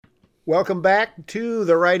Welcome back to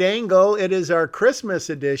The Right Angle. It is our Christmas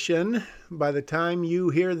edition. By the time you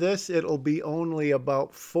hear this, it'll be only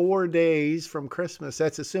about 4 days from Christmas.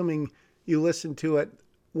 That's assuming you listen to it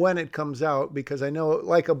when it comes out, because I know,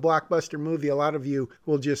 like a blockbuster movie, a lot of you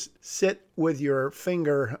will just sit with your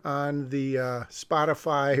finger on the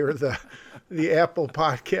Spotify or the Apple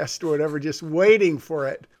podcast or whatever, just waiting for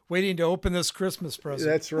it. Waiting to open this Christmas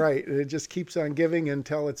present. That's right. It just keeps on giving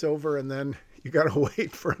until it's over, and then you got to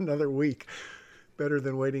wait for another week. Better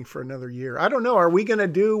than waiting for another year. I don't know. Are we going to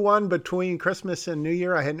do one between Christmas and New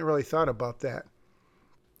Year? I hadn't really thought about that.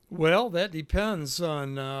 Well, that depends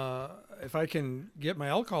on if I can get my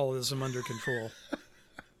alcoholism under control.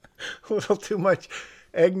 A little too much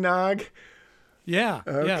eggnog. Yeah,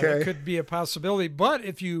 Okay. yeah, that could be a possibility. But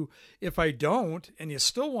if I don't, and you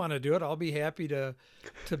still want to do it, I'll be happy to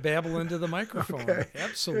babble into the microphone. Okay.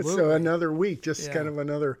 Absolutely. So another week, just kind of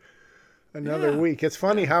another week. It's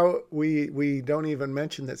funny how we don't even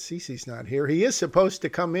mention that Cece's not here. He is supposed to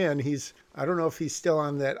come in. I don't know if he's still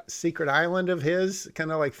on that secret island of his,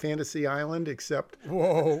 kind of like Fantasy Island, except...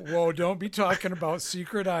 Whoa, don't be talking about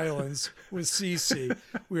secret islands with Cece.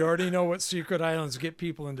 We already know what secret islands get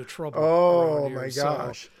people into trouble. Oh, my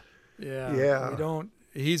gosh. So, yeah. We don't...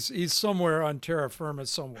 He's somewhere on terra firma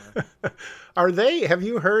somewhere. Have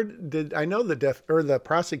you heard, I know the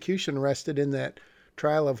prosecution rested in that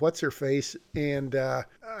trial of what's-her-face, and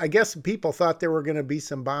I guess people thought there were going to be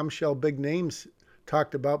some bombshell big names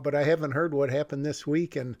talked about, but I haven't heard what happened this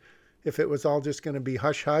week, and if it was all just going to be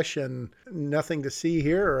hush-hush and nothing to see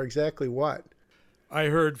here, or exactly what. I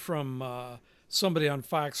heard from somebody on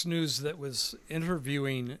Fox News that was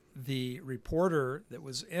interviewing the reporter that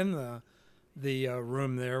was in the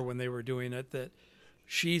room there when they were doing it, that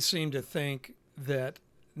she seemed to think that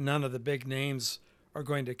none of the big names are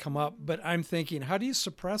going to come up. But I'm thinking, how do you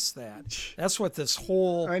suppress that? That's what this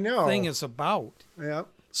whole thing is about. Yeah.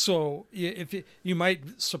 So if you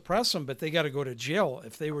might suppress them, but they got to go to jail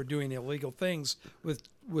if they were doing illegal things with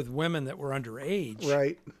women that were underage.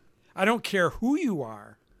 Right. I don't care who you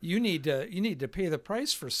are. You need to pay the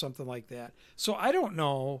price for something like that. So I don't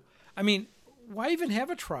know. I mean, why even have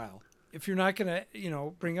a trial if you're not going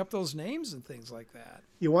to, bring up those names and things like that?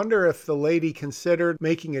 You wonder if the lady considered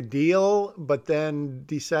making a deal, but then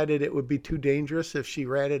decided it would be too dangerous if she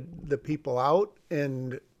ratted the people out,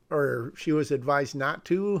 or she was advised not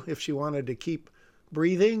to if she wanted to keep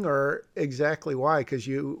breathing, or exactly why, because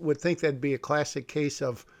you would think that'd be a classic case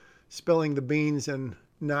of spilling the beans and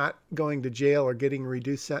not going to jail or getting a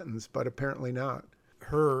reduced sentence, but apparently not.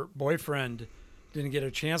 Her boyfriend didn't get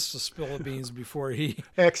a chance to spill the beans before he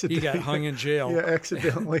got hung in jail. Yeah,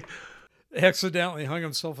 accidentally. Accidentally hung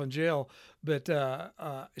himself in jail. But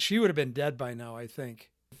she would have been dead by now, I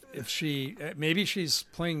think. If maybe she's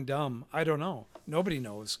playing dumb. I don't know. Nobody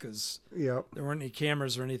knows, because there weren't any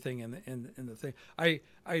cameras or anything in the thing. I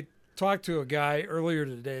talked to a guy earlier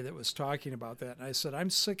today that was talking about that, and I said, I'm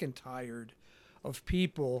sick and tired of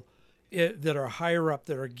people that are higher up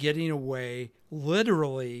that are getting away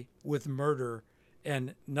literally with murder,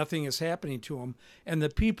 and nothing is happening to them. And the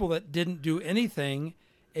people that didn't do anything,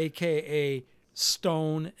 a.k.a.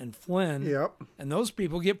 Stone and Flynn, and those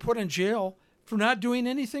people get put in jail for not doing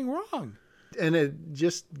anything wrong. And it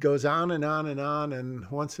just goes on and on and on, and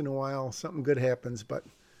once in a while something good happens, but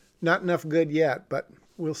not enough good yet, but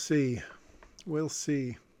we'll see. We'll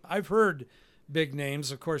see. I've heard big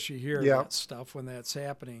names. Of course, you hear that stuff when that's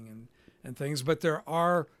happening and things, but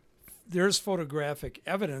there's photographic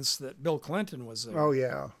evidence that Bill Clinton was there. Oh,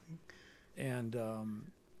 yeah. And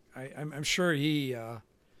I'm sure he,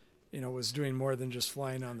 was doing more than just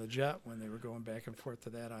flying on the jet when they were going back and forth to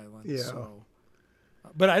that island. Yeah. So,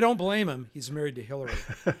 but I don't blame him. He's married to Hillary.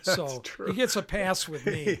 So true. He gets a pass with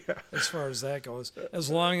me as far as that goes, as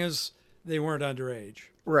long as they weren't underage.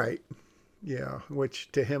 Right. Yeah,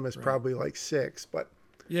 which to him is probably like 6, but...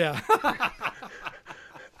 Yeah.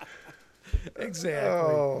 Exactly.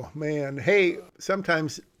 Oh, man. Hey,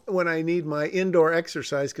 sometimes when I need my indoor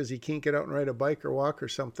exercise because you can't get out and ride a bike or walk or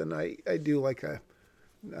something, I do like I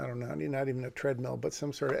don't know, not even a treadmill, but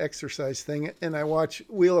some sort of exercise thing. And I watch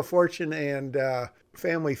Wheel of Fortune and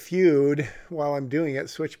Family Feud while I'm doing it,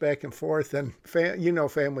 switch back and forth. And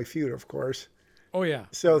Family Feud, of course. Oh, yeah.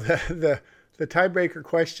 So the tiebreaker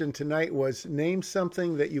question tonight was, name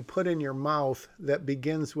something that you put in your mouth that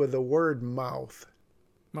begins with the word mouth.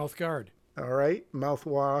 Mouth guard. All right.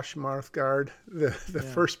 Mouthwash, mouth guard. The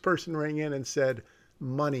first person rang in and said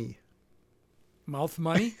money. Mouth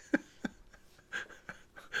money?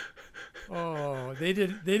 Oh, they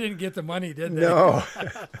didn't get the money, did they? No.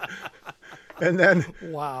 And then,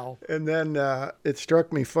 wow. And then it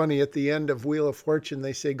struck me funny at the end of Wheel of Fortune,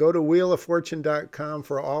 they say, go to wheeloffortune.com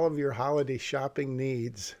for all of your holiday shopping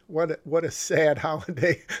needs. What a sad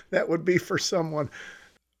holiday that would be for someone.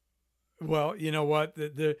 Well, you know what?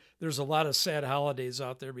 There's a lot of sad holidays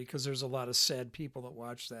out there because there's a lot of sad people that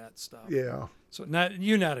watch that stuff. Yeah. So not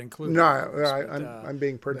included. No, I'm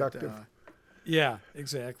being productive. Yeah,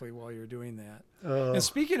 exactly. While you're doing that. And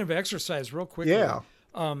speaking of exercise, real quickly. Yeah.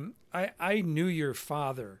 I knew your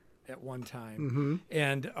father at one time,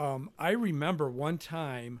 and I remember one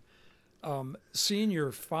time seeing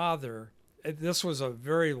your father. This was a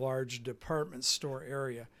very large department store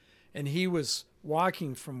area, and he was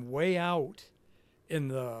walking from way out in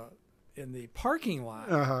the parking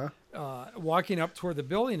lot, walking up toward the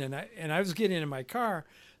building, and I was getting in my car,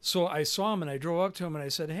 so I saw him and I drove up to him and I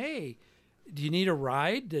said, "Hey, do you need a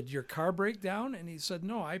ride? Did your car break down?" And he said,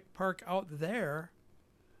 "No, I park out there,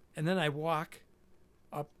 and then I walk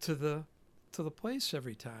up to the place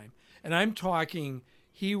every time." And I'm talking,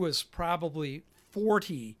 he was probably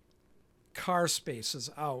 40 car spaces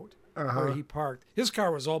out where he parked. His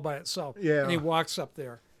car was all by itself. Yeah. And he walks up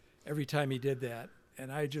there every time he did that.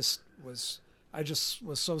 And I just was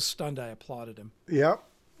so stunned I applauded him. Yep.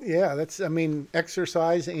 Yeah,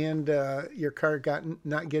 exercise and your car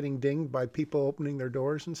not getting dinged by people opening their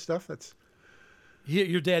doors and stuff.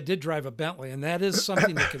 Your dad did drive a Bentley, and that is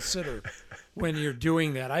something to consider when you're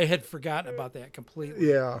doing that. I had forgotten about that completely.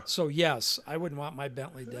 Yeah. So yes, I wouldn't want my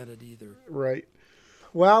Bentley dented either. Right.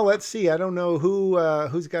 Well, let's see. I don't know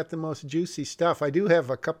who's got the most juicy stuff. I do have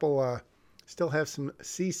a couple. Still have some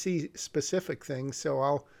CC specific things, so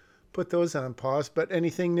I'll put those on pause. But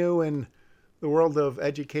anything new in the world of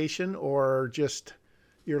education or just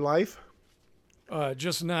your life?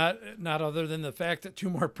 Just not other than the fact that 2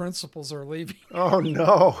 more principals are leaving. Oh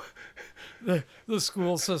no. the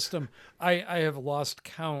school system. I have lost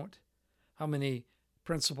count how many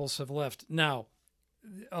principals have left. Now,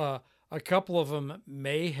 a couple of them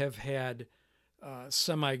may have had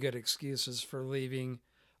semi-good excuses for leaving,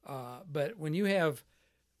 but when you have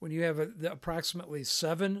approximately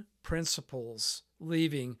 7 principals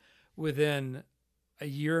leaving within a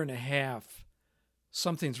year and a half,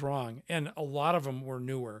 something's wrong. And a lot of them were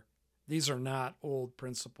newer. These are not old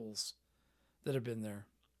principals that have been there.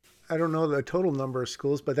 I don't know the total number of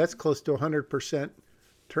schools, but that's close to 100%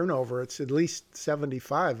 turnover. It's at least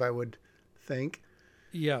 75, I would think.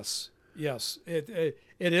 Yes. It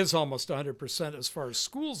is almost 100% as far as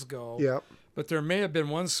schools go. Yep. But there may have been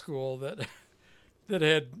one school that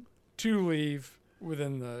had 2 leave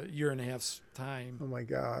within the year and a half's time. Oh my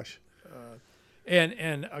gosh.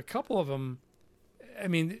 And a couple of them, I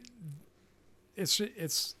mean,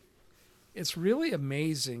 it's really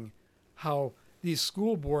amazing how these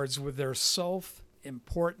school boards, with their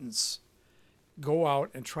self-importance, go out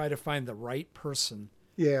and try to find the right person,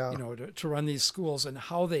 to run these schools, and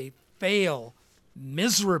how they fail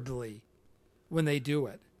miserably when they do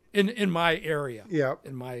it. In my area,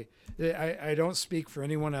 I don't speak for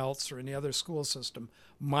anyone else or any other school system.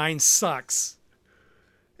 Mine sucks.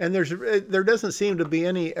 And there doesn't seem to be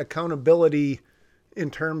any accountability in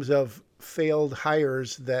terms of failed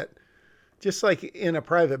hires. That just like in a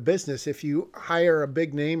private business, if you hire a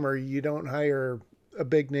big name or you don't hire a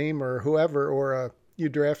big name or whoever, or you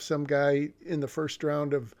draft some guy in the first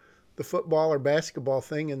round of the football or basketball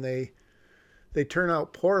thing and they turn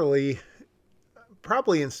out poorly,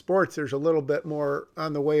 probably in sports there's a little bit more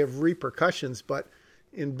on the way of repercussions, but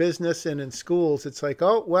in business and in schools, it's like,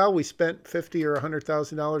 oh, well, we spent $50,000 or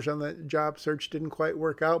 $100,000 on that job search, didn't quite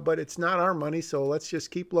work out, but it's not our money, so let's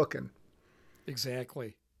just keep looking.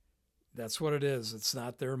 Exactly. That's what it is. It's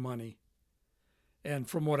not their money. And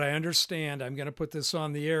from what I understand, I'm going to put this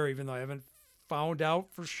on the air, even though I haven't found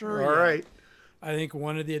out for sure. All right. I think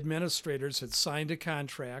one of the administrators had signed a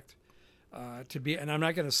contract to be, and I'm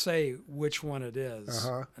not going to say which one it is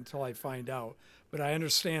until I find out. But I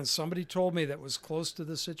understand somebody told me that was close to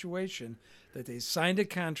the situation that they signed a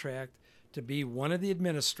contract to be one of the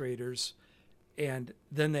administrators, and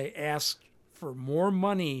then they asked for more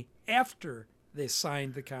money after they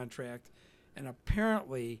signed the contract, and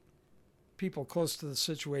apparently people close to the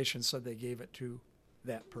situation said they gave it to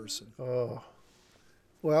that person. Oh.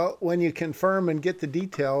 Well, when you confirm and get the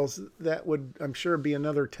details, that would, I'm sure, be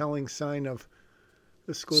another telling sign of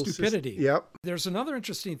the school stupidity. Yep. There's another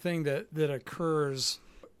interesting thing that occurs,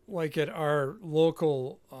 like at our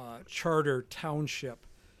local charter township,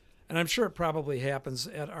 and I'm sure it probably happens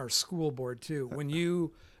at our school board too. When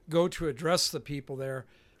you go to address the people there,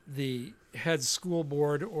 the head school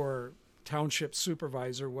board or township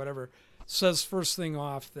supervisor, whatever, says first thing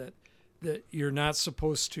off that you're not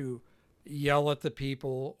supposed to yell at the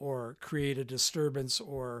people or create a disturbance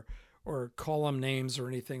or call them names or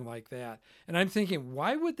anything like that. And I'm thinking,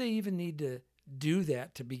 why would they even need to do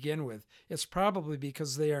that to begin with? It's probably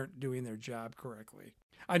because they aren't doing their job correctly.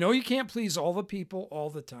 I know you can't please all the people all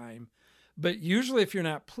the time, but usually if you're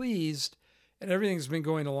not pleased and everything's been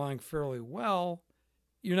going along fairly well,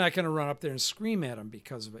 you're not going to run up there and scream at them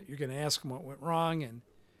because of it. You're going to ask them what went wrong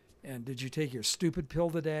and did you take your stupid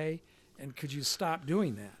pill today? And could you stop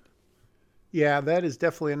doing that? Yeah, that is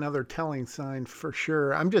definitely another telling sign for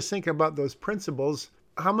sure. I'm just thinking about those principals.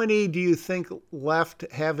 How many do you think left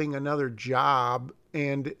having another job?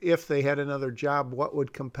 And if they had another job, what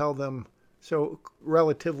would compel them so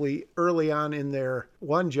relatively early on in their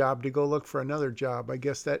one job to go look for another job? I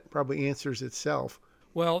guess that probably answers itself.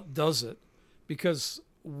 Well, does it? Because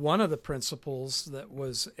one of the principals that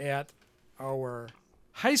was at our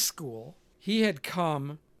high school, he had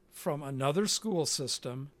come from another school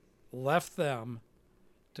system, left them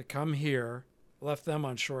to come here, left them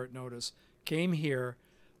on short notice, came here,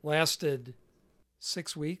 lasted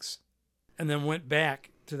 6 weeks, and then went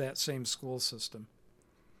back to that same school system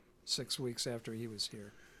 6 weeks after he was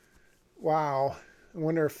here. Wow. I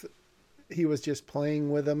wonder if he was just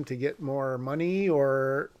playing with them to get more money,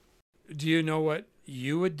 or... Do you know what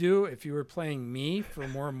you would do if you were playing me for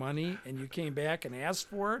more money and you came back and asked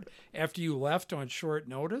for it after you left on short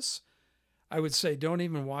notice? I would say, don't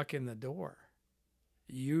even walk in the door.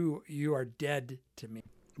 You are dead to me.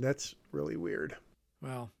 That's really weird.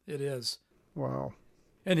 Well, it is. Wow.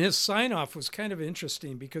 And his sign off was kind of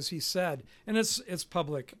interesting because he said, and it's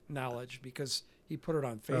public knowledge because he put it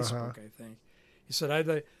on Facebook, I think. He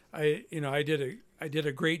said, I did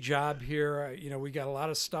a great job here. We got a lot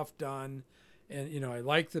of stuff done, and I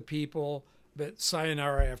like the people, but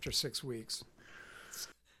sayonara after 6 weeks.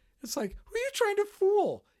 It's like, who are you trying to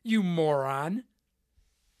fool, you moron?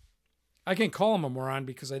 I can call him a moron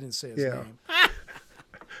because I didn't say his name.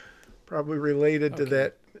 Probably related to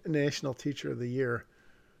that National Teacher of the Year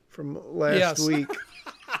from last week.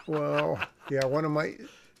 Well, yeah,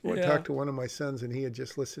 I talked to one of my sons, and he had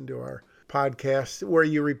just listened to our podcast where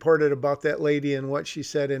you reported about that lady and what she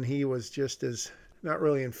said, and he was just as, not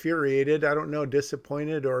really infuriated, I don't know,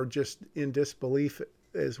 disappointed or just in disbelief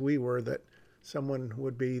as we were that someone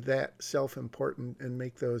would be that self-important and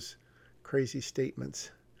make those crazy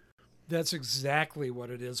statements. That's exactly what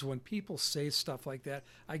it is. When people say stuff like that,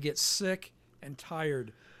 I get sick and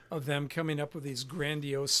tired of them coming up with these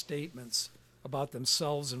grandiose statements about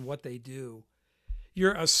themselves and what they do.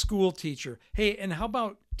 You're a school teacher. Hey, and how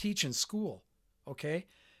about teaching school? Okay?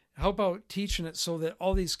 How about teaching it so that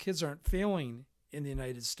all these kids aren't failing in the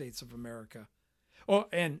United States of America? Oh,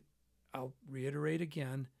 and I'll reiterate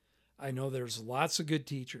again, I know there's lots of good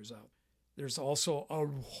teachers out. There's also a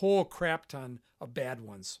whole crap ton of bad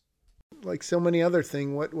ones. Like so many other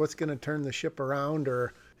things, what's going to turn the ship around,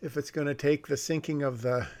 or if it's going to take the sinking of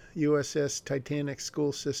the USS Titanic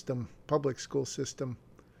school system, public school system,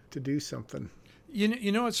 to do something.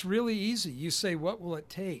 You know, it's really easy. You say, what will it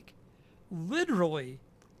take? Literally,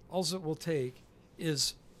 all it will take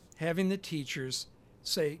is having the teachers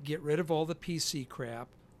say, get rid of all the PC crap,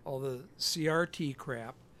 all the CRT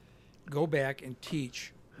crap, go back and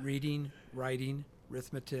teach reading, writing,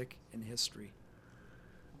 arithmetic, and history.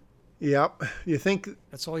 Yep. You think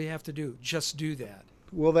that's all you have to do? Just do that.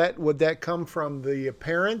 Would that come from the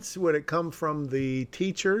parents? Would it come from the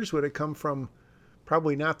teachers? Would it come from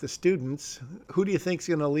probably not the students? Who do you think's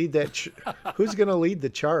going to lead that? Who's going to lead the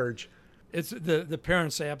charge? It's the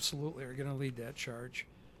parents absolutely are going to lead that charge.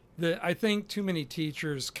 I think too many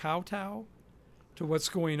teachers kowtow to what's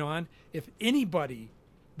going on. If anybody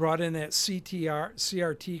brought in that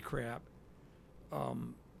CRT crap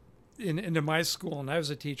into my school and I was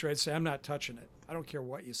a teacher, I'd say, I'm not touching it. I don't care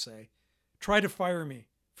what you say. Try to fire me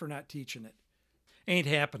for not teaching it. Ain't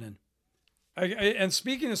happening. And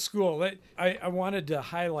speaking of school, I wanted to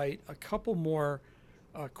highlight a couple more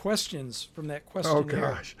questions from that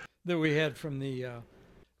questionnaire that we had from the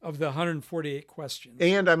 148 questions.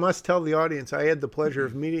 And I must tell the audience, I had the pleasure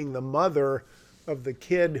of meeting the mother of the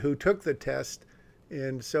kid who took the test.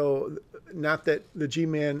 And so, not that the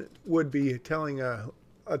G-Man would be telling a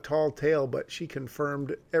tall tale, but she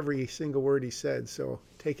confirmed every single word he said. So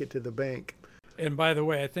take it to the bank. And by the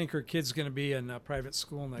way, I think her kid's going to be in a private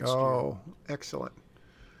school next year. Oh, excellent.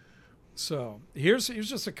 So here's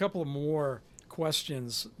just a couple of more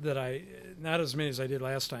questions that not as many as I did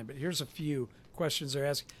last time, but here's a few questions they're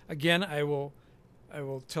asking. Again, I will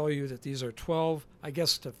tell you that these are 12, I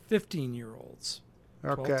guess, to 15-year-olds.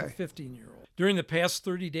 12 to 15-year-olds. During the past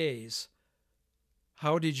 30 days,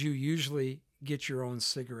 how did you usually get your own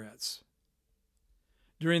cigarettes?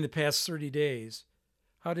 During the past 30 days,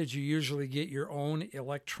 how did you usually get your own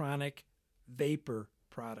electronic vapor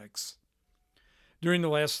products? During the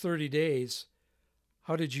last 30 days,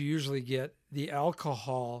 how did you usually get the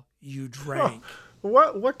alcohol you drank?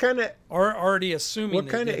 What kind of Or already assuming what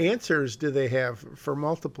kind of answers do they have for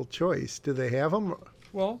multiple choice? Do they have them?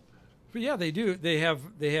 Well, yeah, they do. They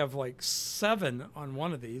have like 7 on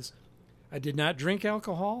one of these. I did not drink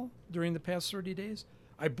alcohol during the past 30 days.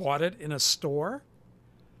 I bought it in a store.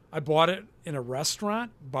 I bought it in a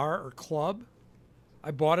restaurant, bar, or club.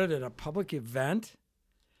 I bought it at a public event.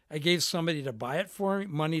 I gave somebody to buy it for me,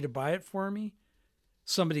 money to buy it for me.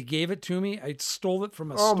 Somebody gave it to me. I stole it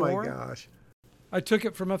from a store. Oh my gosh. I took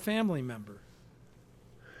it from a family member.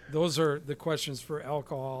 Those are the questions for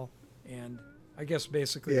alcohol and I guess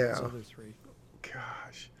basically those other 3.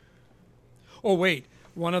 Gosh. Oh, wait.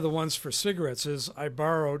 One of the ones for cigarettes is I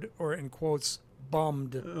borrowed, or in quotes,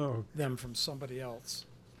 bummed them from somebody else.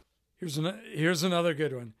 Here's another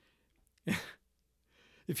good one.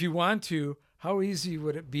 If you want to, how easy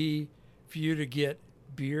would it be for you to get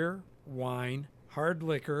beer, wine, hard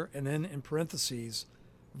liquor, and then in parentheses,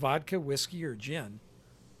 vodka, whiskey, or gin,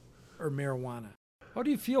 or marijuana? How do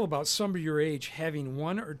you feel about some of your age having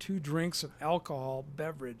 1 or 2 drinks of alcohol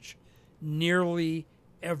beverage nearly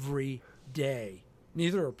every day?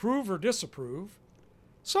 Neither approve or disapprove,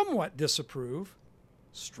 somewhat disapprove,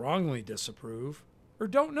 strongly disapprove, or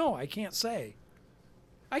don't know. I can't say.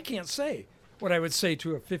 I can't say what I would say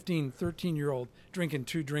to a 15, 13-year-old drinking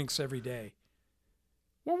 2 drinks every day.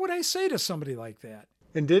 What would I say to somebody like that?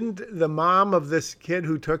 And didn't the mom of this kid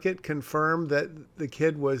who took it confirm that the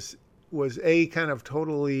kid was kind of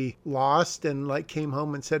totally lost and like came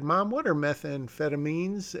home and said, "Mom, what are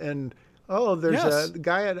methamphetamines?" And oh, there's a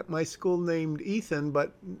guy at my school named Ethan,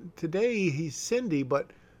 but today he's Cindy,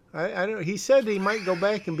 but I don't. He said he might go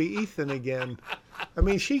back and be Ethan again. I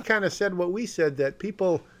mean, she kind of said what we said, that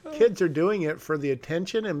kids are doing it for the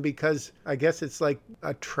attention, and because I guess it's like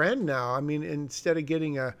a trend now. I mean, instead of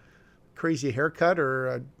getting a crazy haircut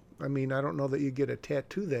I don't know that you get a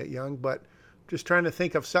tattoo that young, but just trying to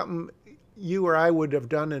think of something you or I would have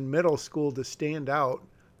done in middle school to stand out.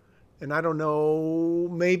 And I don't know,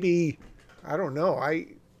 maybe, I don't know. I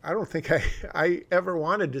don't think I ever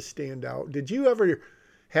wanted to stand out. Did you ever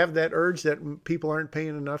have that urge that people aren't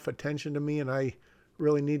paying enough attention to me and I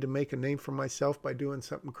really need to make a name for myself by doing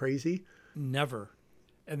something crazy? Never.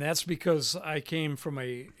 And that's because I came from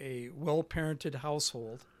a well-parented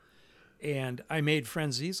household and I made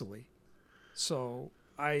friends easily. So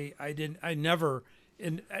I never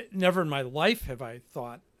in my life have I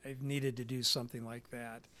thought I've needed to do something like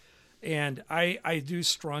that. And I do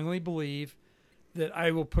strongly believe that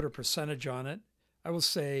I will put a percentage on it. I will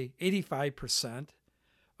say 85%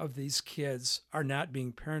 of these kids are not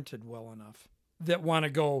being parented well enough, that want to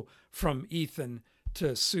go from Ethan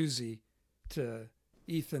to Susie to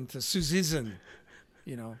Ethan to Susan,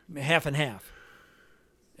 half and half.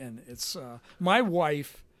 And it's my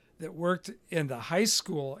wife that worked in the high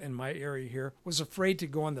school in my area here was afraid to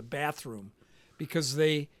go in the bathroom because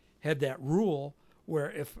they had that rule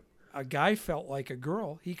where if a guy felt like a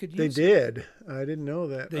girl, he could use They did. I didn't know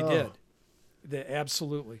that. They did. They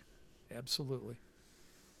absolutely.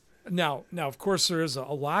 Now, of course, there is a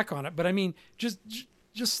lock on it, but I mean, just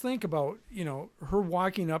think about, her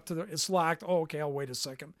walking up to it's locked. Oh, okay, I'll wait a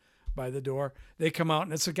second by the door. They come out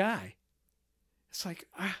and it's a guy. It's like,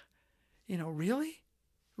 really?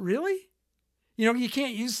 Really? You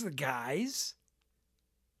can't use the guys.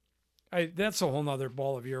 That's a whole nother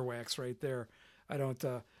ball of earwax right there.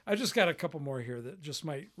 I just got a couple more here that just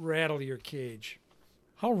might rattle your cage.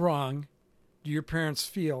 How wrong do your parents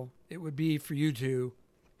feel it would be for you to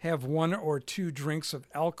have 1 or 2 drinks of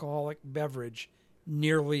alcoholic beverage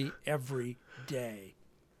nearly every day?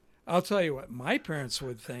 I'll tell you what my parents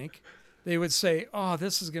would think. They would say, "Oh,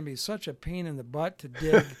 this is going to be such a pain in the butt to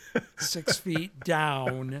dig 6 feet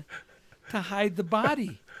down to hide the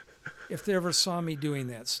body if they ever saw me doing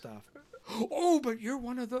that stuff." "Oh, but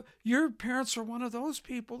your parents are one of those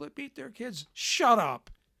people that beat their kids." Shut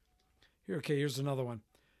up. Here's another one.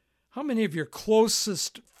 How many of your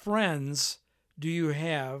closest friends do you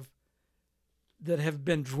have that have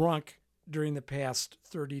been drunk during the past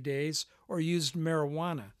 30 days or used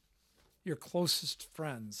marijuana? Your closest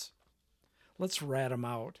friends. Let's rat them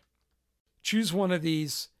out. Choose one of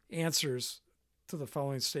these answers to the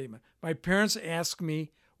following statement. My parents ask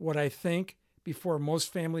me what I think before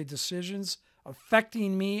most family decisions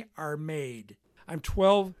affecting me are made. I'm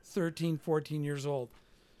 12, 13, 14 years old.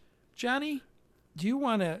 Johnny, do you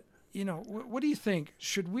want to, what do you think?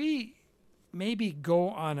 Should we maybe go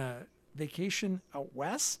on a vacation out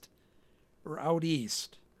west? or out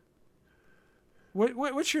east?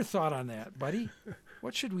 What's your thought on that, buddy?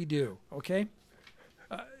 What should we do? Okay.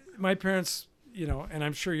 My parents, and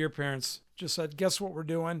I'm sure your parents just said, guess what we're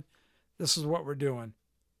doing? This is what we're doing.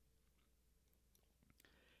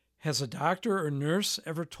 Has a doctor or nurse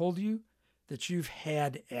ever told you that you've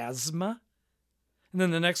had asthma? And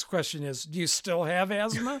then the next question is, do you still have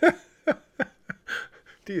asthma?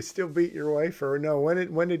 Do you still beat your wife, or no?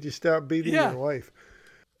 When did you stop beating your wife?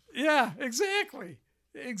 Yeah, exactly.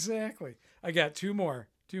 Exactly. I got two more.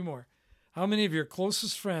 How many of your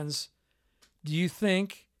closest friends do you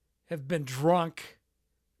think have been drunk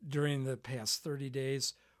during the past 30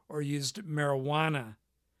 days or used marijuana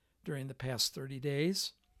during the past 30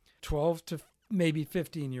 days? 12 to maybe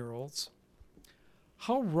 15-year-olds.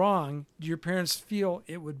 How wrong do your parents feel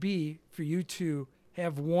it would be for you to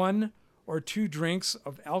have 1 or 2 drinks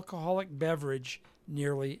of alcoholic beverage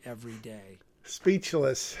nearly every day?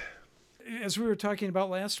 Speechless. As we were talking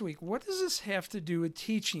about last week, what does this have to do with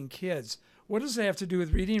teaching kids? What does it have to do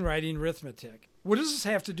with reading, writing, arithmetic? What does this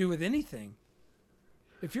have to do with anything?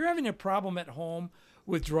 If you're having a problem at home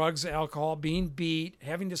with drugs, alcohol, being beat,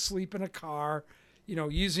 having to sleep in a car,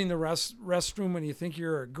 using the restroom when you think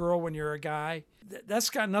you're a girl when you're a guy, that's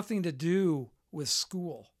got nothing to do with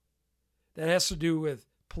school. That has to do with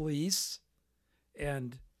police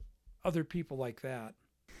and other people like that.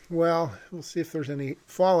 Well, we'll see if there's any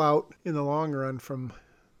fallout in the long run from,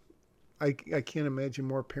 I can't imagine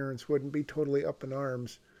more parents wouldn't be totally up in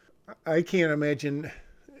arms. I can't imagine,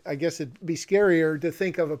 I guess it'd be scarier to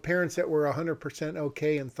think of a parents that were 100%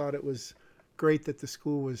 okay and thought it was great that the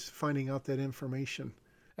school was finding out that information.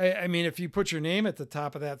 I mean, if you put your name at the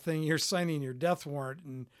top of that thing, you're signing your death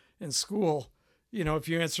warrant in school, if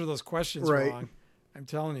you answer those questions right. wrong, I'm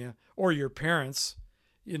telling you, or your parents,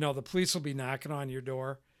 the police will be knocking on your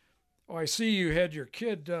door. Oh, I see you had your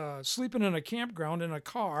kid sleeping in a campground in a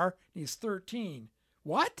car. He's 13.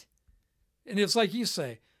 What? And it's like you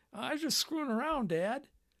say, I was just screwing around, Dad.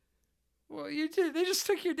 Well, you did. They just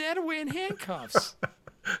took your dad away in handcuffs.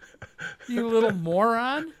 You little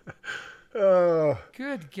moron. Oh.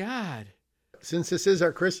 Good God. Since this is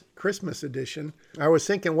our Christmas edition, I was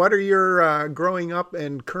thinking, what are your growing up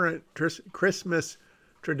and current Christmas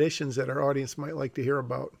traditions that our audience might like to hear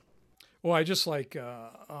about? Well, I just like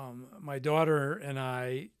my daughter and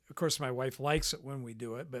I, of course, my wife likes it when we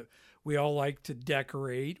do it, but we all like to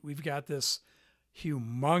decorate. We've got this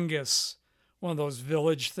humongous, one of those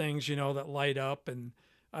village things, that light up. And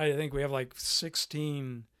I think we have like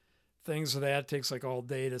 16 things of that. It takes like all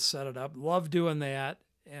day to set it up. Love doing that.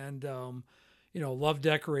 And, love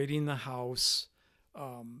decorating the house.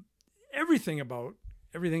 Everything about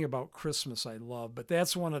Christmas I love, but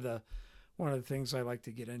that's one of the things I like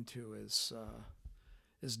to get into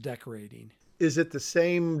is decorating. Is it the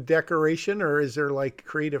same decoration, or is there like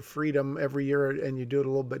creative freedom every year and you do it a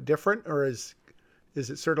little bit different, or is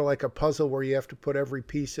it sort of like a puzzle where you have to put every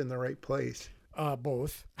piece in the right place?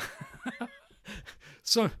 Both.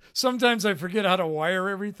 So sometimes I forget how to wire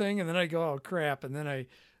everything, and then I go, oh crap, and then I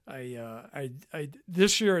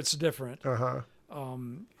this year it's different. Uh-huh.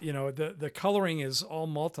 The coloring is all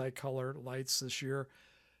multicolor lights this year.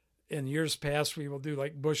 In years past, we will do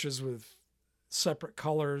like bushes with separate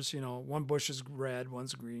colors. One bush is red,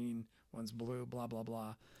 one's green, one's blue, blah, blah,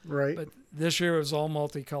 blah. Right. But this year it was all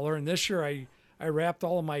multicolor. And this year I wrapped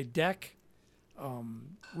all of my deck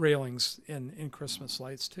railings in Christmas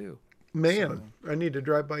lights too. Man, so, I need to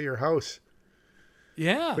drive by your house.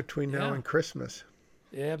 Yeah. Between now and Christmas.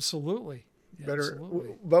 Yeah, absolutely.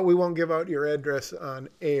 Absolutely. But we won't give out your address on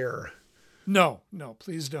air. No,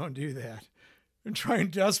 please don't do that. I'm trying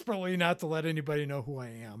desperately not to let anybody know who I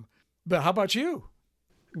am. But how about you?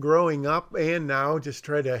 Growing up and now, just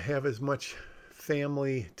try to have as much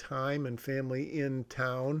family time and family in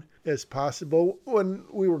town as possible. When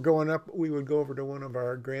we were growing up, we would go over to one of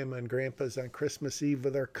our grandma and grandpas on Christmas Eve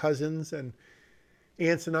with our cousins and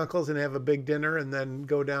aunts and uncles and have a big dinner, and then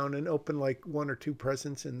go down and open like 1 or 2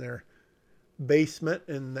 presents in their basement.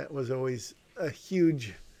 And that was always a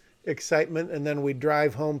huge excitement. And then we'd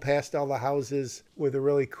drive home past all the houses with the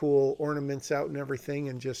really cool ornaments out and everything,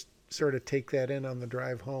 and just sort of take that in on the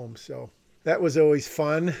drive home. So that was always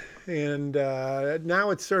fun. And now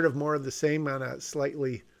it's sort of more of the same on a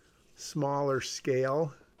slightly smaller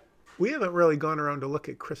scale. We haven't really gone around to look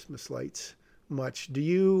at Christmas lights much. Do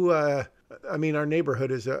you? Our neighborhood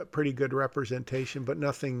is a pretty good representation, but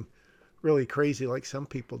nothing really crazy like some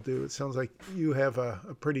people do. It sounds like you have a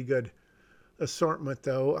pretty good assortment,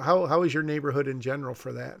 though. How is your neighborhood in general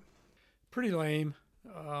for that? Pretty lame.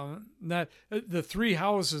 Not the 3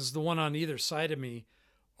 houses, the one on either side of me,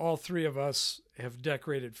 all three of us have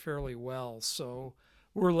decorated fairly well, so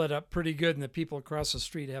we're lit up pretty good, and the people across the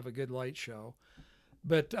street have a good light show.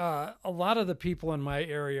 But a lot of the people in my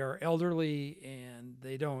area are elderly, and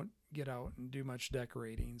they don't get out and do much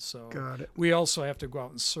decorating. So we also have to go out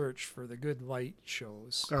and search for the good light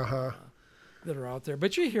shows that are out there.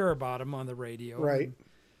 But you hear about them on the radio. Right.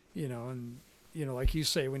 And, like you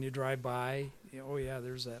say, when you drive by, oh, yeah,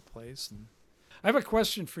 there's that place. And I have a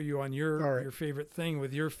question for you on your favorite thing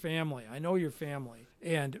with your family. I know your family.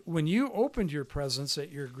 And when you opened your presents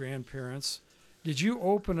at your grandparents', did you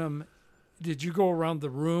open them? Did you go around the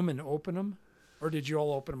room and open them? Or did you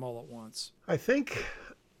all open them all at once? I think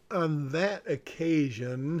on that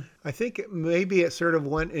occasion, I think maybe it sort of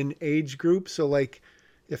went in age groups. So like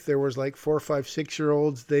if there was like 4, 5,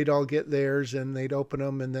 6-year-olds, they'd all get theirs and they'd open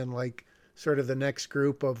them. And then like sort of the next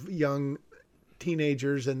group of young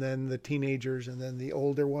teenagers and then the teenagers and then the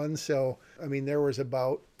older ones. So, I mean, there was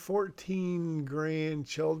about 14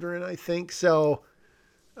 grandchildren, I think. So,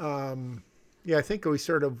 yeah, I think we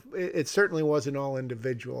sort of, it certainly wasn't all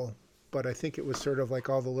individual, but I think it was sort of like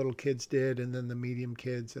all the little kids did and then the medium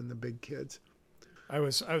kids and the big kids. I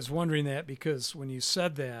was wondering that because when you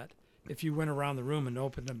said that, if you went around the room and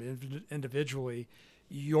opened them individually,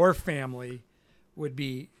 your family would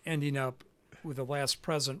be ending up with the last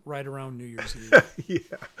present right around New Year's Eve.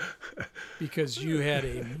 Yeah. Because you had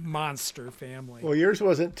a monster family. Well, yours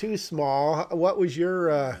wasn't too small. What was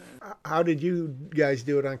your, how did you guys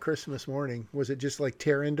do it on Christmas morning? Was it just like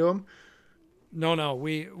tear into them? No.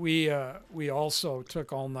 We also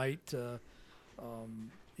took all night to,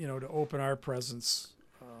 to open our presents.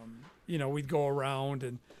 We'd go around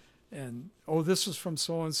and this is from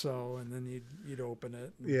so-and-so, and then you'd open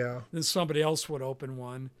it. Yeah. Then somebody else would open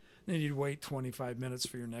one. Then you'd wait 25 minutes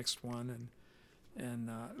for your next one,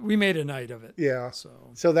 and we made a night of it. Yeah.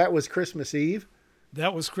 So that was Christmas Eve?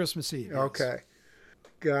 That was Christmas Eve. Okay. Yes.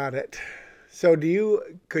 Got it. So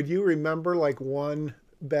could you remember like one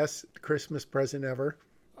best Christmas present ever?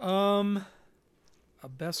 A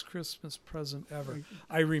best Christmas present ever.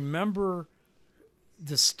 I remember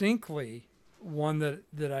distinctly one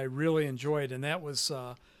that I really enjoyed, and that was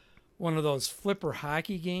one of those flipper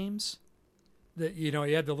hockey games that, you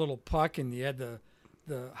had the little puck and you had the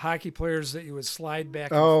hockey players that you would slide back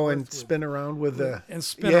and forth and spin around with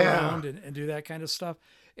around and do that kind of stuff.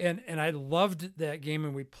 And I loved that game,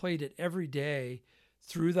 and we played it every day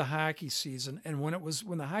through the hockey season. And when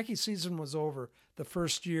the hockey season was over, the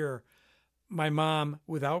first year, my mom,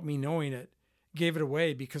 without me knowing it, gave it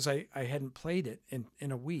away because I hadn't played it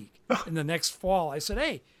in a week. And the next fall, I said,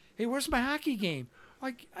 hey, where's my hockey game?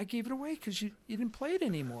 I gave it away because you didn't play it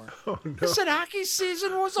anymore. Oh, no. I said hockey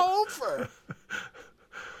season was over.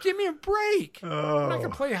 Give me a break. Oh. I'm not going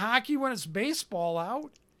to play hockey when it's baseball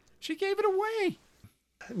out. She gave it away.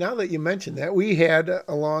 Now that you mentioned that, we had,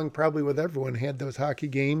 along probably with everyone, had those hockey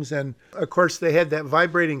games. And, of course, they had that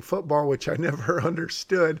vibrating football, which I never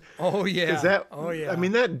understood. Oh, yeah. I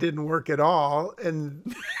mean, that didn't work at all.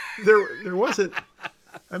 And there wasn't...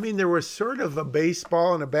 I mean, there was sort of a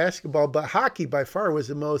baseball and a basketball, but hockey by far was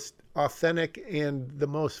the most authentic and the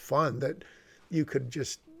most fun that you could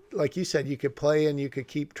just, like you said, you could play and you could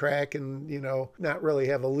keep track and, not really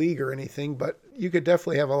have a league or anything, but you could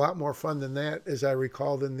definitely have a lot more fun than that, as I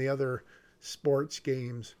recall, than the other sports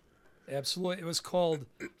games. Absolutely. It was called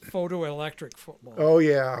photoelectric football. Oh,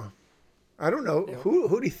 yeah. I don't know. Yep.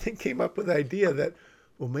 Who do you think came up with the idea that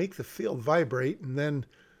will make the field vibrate and then...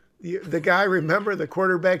 The guy, remember, the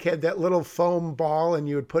quarterback had that little foam ball, and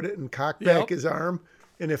you would put it and cock back his arm,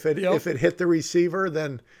 and if it hit the receiver,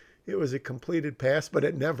 then it was a completed pass, but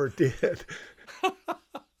it never did.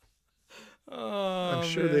 I'm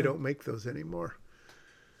sure they don't make those anymore.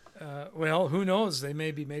 Well, who knows? They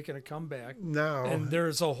may be making a comeback now, and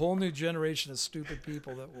there's a whole new generation of stupid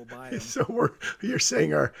people that will buy them. So you're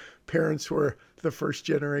saying our parents were the first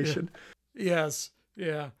generation? Yeah. Yes.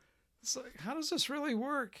 Yeah. It's like, how does this really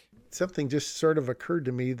work? Something just sort of occurred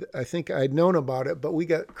to me. I think I'd known about it, but we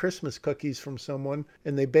got Christmas cookies from someone,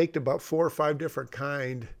 and they baked about 4 or 5 different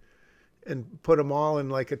kind and put them all in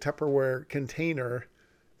like a Tupperware container.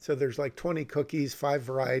 So there's like 20 cookies, 5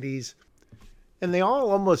 varieties, and they all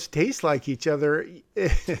almost taste like each other.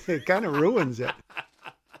 It kind of ruins it.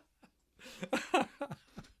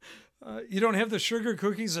 You don't have the sugar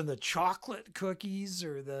cookies and the chocolate cookies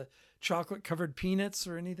or the chocolate covered peanuts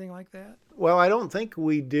or anything like that? Well, I don't think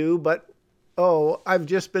we do, but I've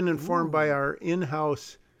just been informed by our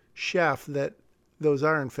in-house chef that those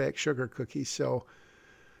are in fact sugar cookies. So,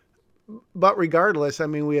 but regardless, I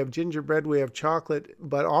mean, we have gingerbread, we have chocolate,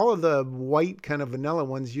 but all of the white kind of vanilla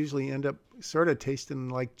ones usually end up sort of tasting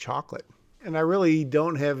like chocolate. And I really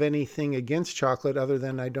don't have anything against chocolate other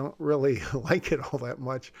than I don't really like it all that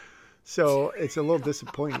much. So it's a little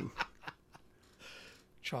disappointing.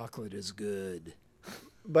 Chocolate is good.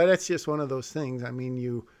 But it's just one of those things. I mean,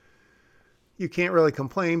 you can't really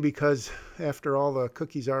complain because after all, the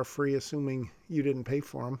cookies are free, assuming you didn't pay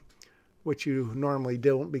for them, which you normally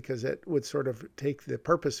don't because it would sort of take the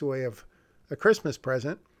purpose away of a Christmas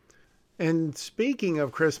present. And speaking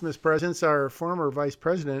of Christmas presents, our former vice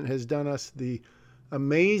president has given us the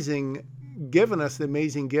amazing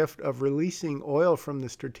gift of releasing oil from the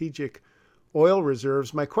strategic oil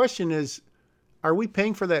reserves. My question is, are we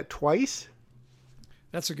paying for that twice?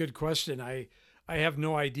 That's a good question. I have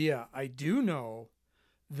no idea. I do know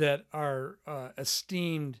that our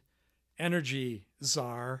esteemed energy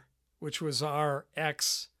czar, which was our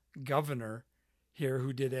ex-governor here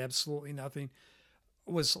who did absolutely nothing,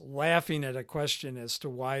 was laughing at a question as to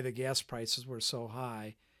why the gas prices were so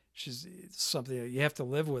high. She's something that you have to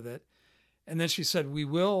live with it. And then she said, we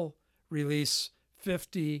will release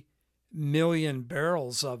 50 million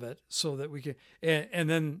barrels of it so that we can. And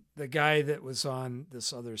then the guy that was on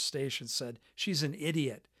this other station said, she's an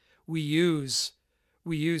idiot. We use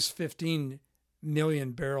 15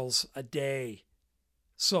 million barrels a day.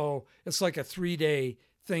 So it's like a 3-day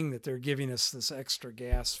thing that they're giving us this extra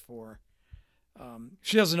gas for.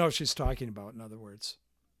 She doesn't know what she's talking about, in other words.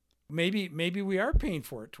 Maybe we are paying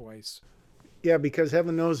for it twice. Yeah, because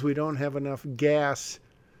heaven knows we don't have enough gas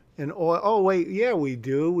and oil. Oh, wait, yeah, we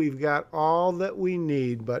do. We've got all that we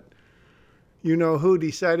need, but you know who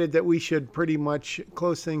decided that we should pretty much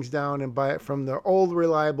close things down and buy it from the old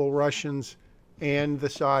reliable Russians and the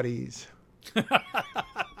Saudis.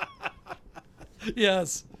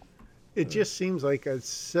 Yes. It just seems like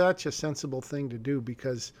such a sensible thing to do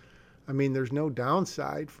because, I mean, there's no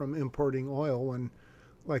downside from importing oil when,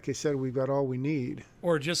 like I said, we've got all we need.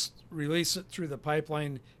 Or just release it through the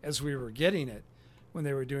pipeline as we were getting it when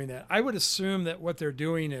they were doing that. I would assume that what they're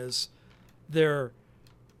doing is they're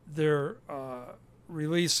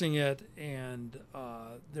releasing it and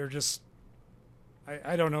they're just,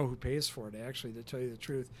 I don't know who pays for it, actually, to tell you the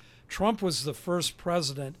truth. Trump was the first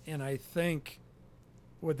president in, I think,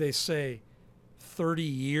 would they say, 30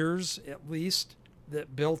 years at least,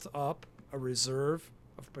 that built up a reserve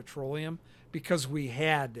of petroleum because we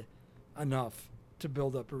had enough to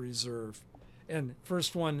build up a reserve. And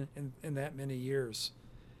first one in that many years.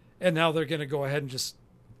 And now they're going to go ahead and just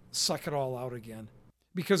suck it all out again.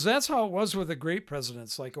 Because that's how it was with the great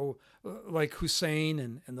presidents like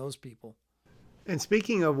Hussein and those people. And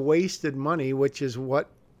speaking of wasted money, which is what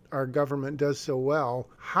our government does so well,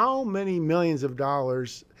 how many millions of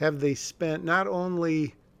dollars have they spent not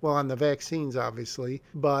only, well, on the vaccines, obviously,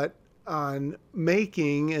 but on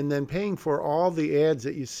making and then paying for all the ads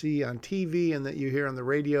that you see on TV and that you hear on the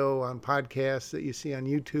radio, on podcasts, that you see on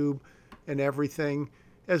YouTube and everything.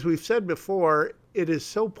 As we've said before, it is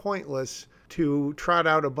so pointless to trot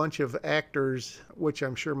out a bunch of actors, which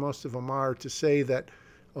I'm sure most of them are, to say that,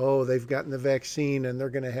 oh, they've gotten the vaccine and they're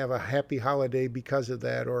going to have a happy holiday because of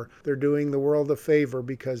that, or they're doing the world a favor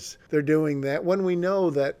because they're doing that, when we know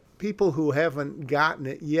that people who haven't gotten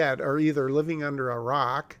it yet are either living under a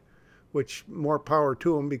rock, which more power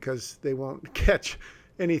to them because they won't catch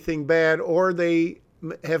anything bad, or they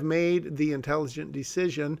have made the intelligent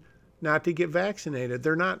decision not to get vaccinated.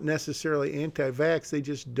 They're not necessarily anti-vax, they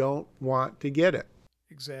just don't want to get it.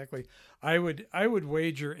 Exactly. I would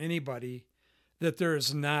wager anybody that there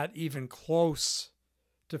is not even close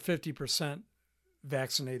to 50%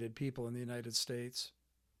 vaccinated people in the United States.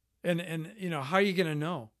 And you know, how are you going to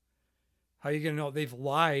know? How are you going to know? They've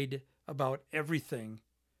lied about everything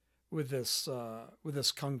with this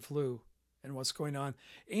Kung flu and what's going on.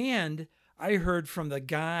 And I heard from the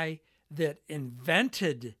guy that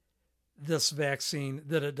invented this vaccine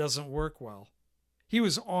that it doesn't work well. He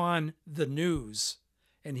was on the news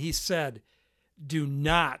and he said, do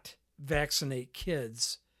not vaccinate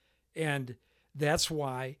kids. And that's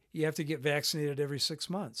why you have to get vaccinated every 6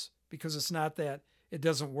 months, because it's not that it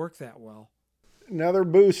doesn't work that well. Another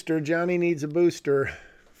booster. Johnny needs a booster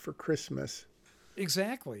for Christmas.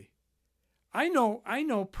 Exactly. I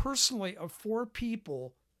know personally of 4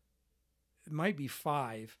 people, it might be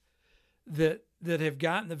 5, that have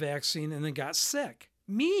gotten the vaccine and then got sick.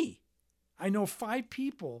 Me. I know 5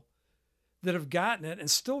 people that have gotten it and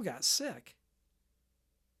still got sick.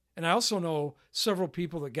 And I also know several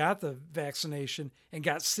people that got the vaccination and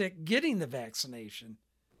got sick getting the vaccination.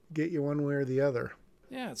 Get you one way or the other.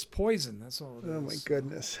 Yeah, it's poison. That's all it is. Oh, my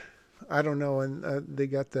goodness. I don't know. And they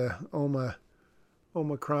got the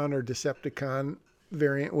Omicron or Decepticon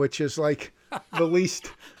variant, which is like the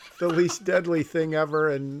least deadly thing ever,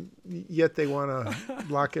 and yet they want to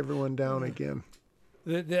lock everyone down again.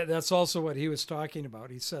 That's also what he was talking about.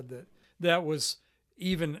 He said that was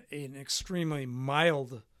even an extremely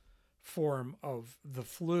mild form of the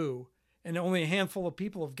flu, and only a handful of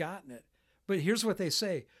people have gotten it. But here's what they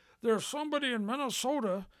say. There's somebody in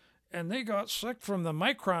Minnesota, and they got sick from the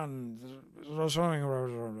Micron,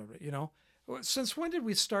 you know. Since when did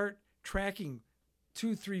we start tracking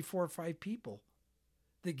 2, 3, 4, 5 people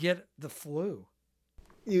that get the flu?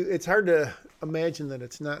 It's hard to imagine that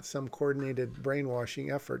it's not some coordinated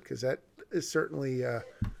brainwashing effort, because that is certainly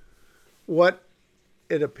what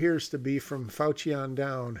it appears to be from Fauci on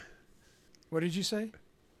down. What did you say?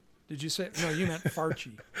 Did you say? No, you meant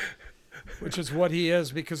Farchi, which is what he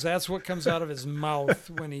is, because that's what comes out of his mouth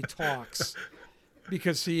when he talks,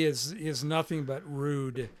 because he is nothing but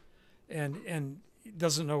rude and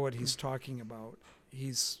doesn't know what he's talking about.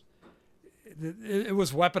 It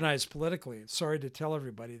was weaponized politically. Sorry to tell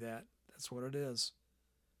everybody that. That's what it is.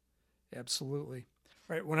 Absolutely.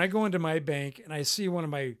 All right. When I go into my bank and I see one of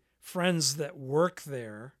my friends that work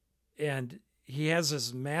there and he has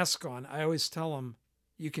his mask on, I always tell him,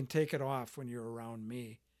 you can take it off when you're around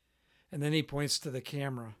me. And then he points to the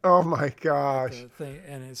camera. Oh my gosh.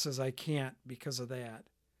 And it says, I can't because of that.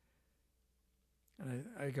 And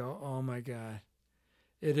I go, oh my God.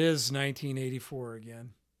 It is 1984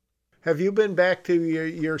 again. Have you been back to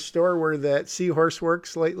your store where that seahorse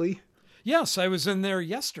works lately? Yes, I was in there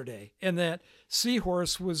yesterday, and that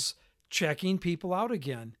seahorse was checking people out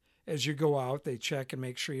again. As you go out, they check and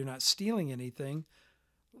make sure you're not stealing anything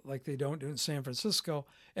like they don't do in San Francisco.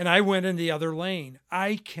 And I went in the other lane.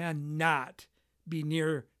 I cannot be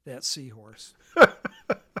near that seahorse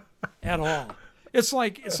at all. It's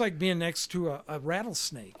like being next to a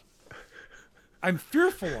rattlesnake. I'm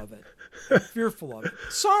fearful of it.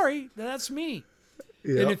 Sorry, that's me.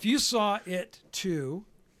 Yep. And if you saw it too,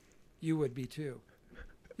 you would be too.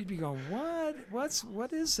 You'd be going, what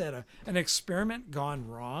is that? An experiment gone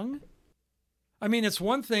wrong? I mean, it's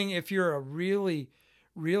one thing if you're a really,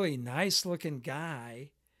 really nice looking guy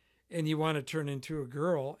and you want to turn into a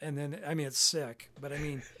girl, and then, I mean, it's sick, but I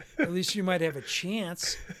mean, at least you might have a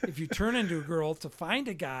chance if you turn into a girl to find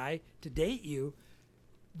a guy to date you.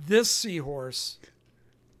 This seahorse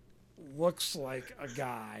looks like a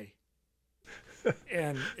guy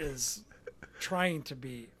and is trying to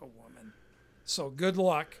be a woman. So good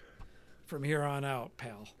luck from here on out,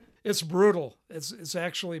 pal. It's brutal. It's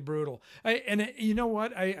actually brutal. You know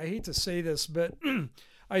what? I hate to say this, but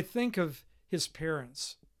I think of his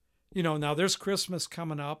parents. You know, now there's Christmas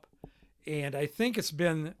coming up, and I think it's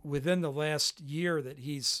been within the last year that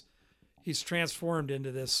he's transformed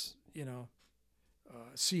into this,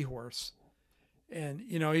 seahorse. And,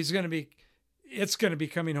 it's going to be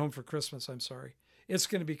coming home for Christmas. I'm sorry. It's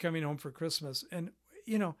going to be coming home for Christmas. And,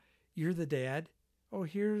 you're the dad. Oh,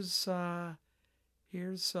 here's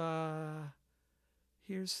this.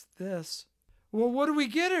 Well, what do we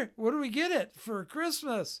get her? What do we get it for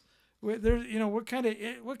Christmas? There, what kind of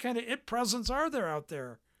it presents are there out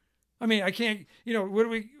there? I mean, I can't,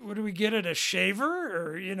 what do we get it? A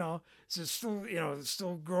shaver, or, is it still,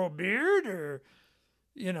 still grow a beard, or,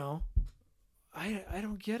 I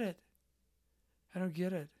don't get it. I don't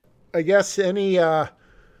get it. I guess any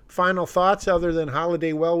final thoughts other than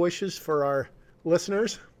holiday well wishes for our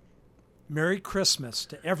listeners? Merry Christmas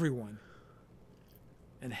to everyone,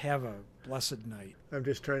 and have a blessed night. I'm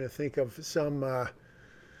just trying to think of some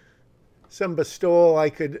bestowal I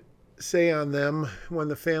could say on them when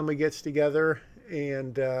the family gets together.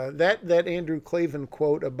 And that Andrew Klavan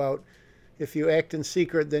quote about if you act in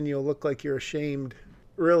secret, then you'll look like you're ashamed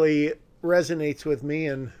really resonates with me.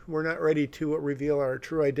 And we're not ready to reveal our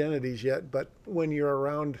true identities yet. But when you're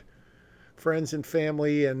around friends and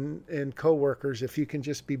family and coworkers, if you can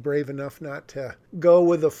just be brave enough not to go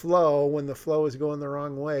with the flow when the flow is going the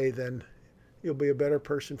wrong way, then you'll be a better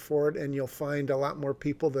person for it. And you'll find a lot more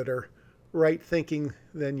people that are right thinking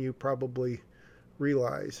than you probably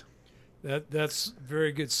realize. That's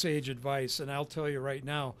very good sage advice. And I'll tell you right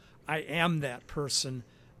now, I am that person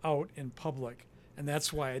out in public. And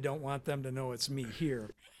that's why I don't want them to know it's me here.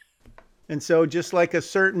 And so just like a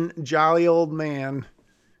certain jolly old man,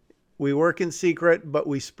 we work in secret, but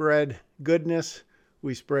we spread goodness,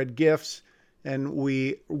 we spread gifts, and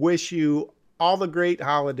we wish you all the great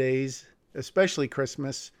holidays, especially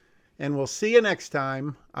Christmas. And we'll see you next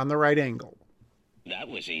time on The Right Angle. That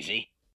was easy.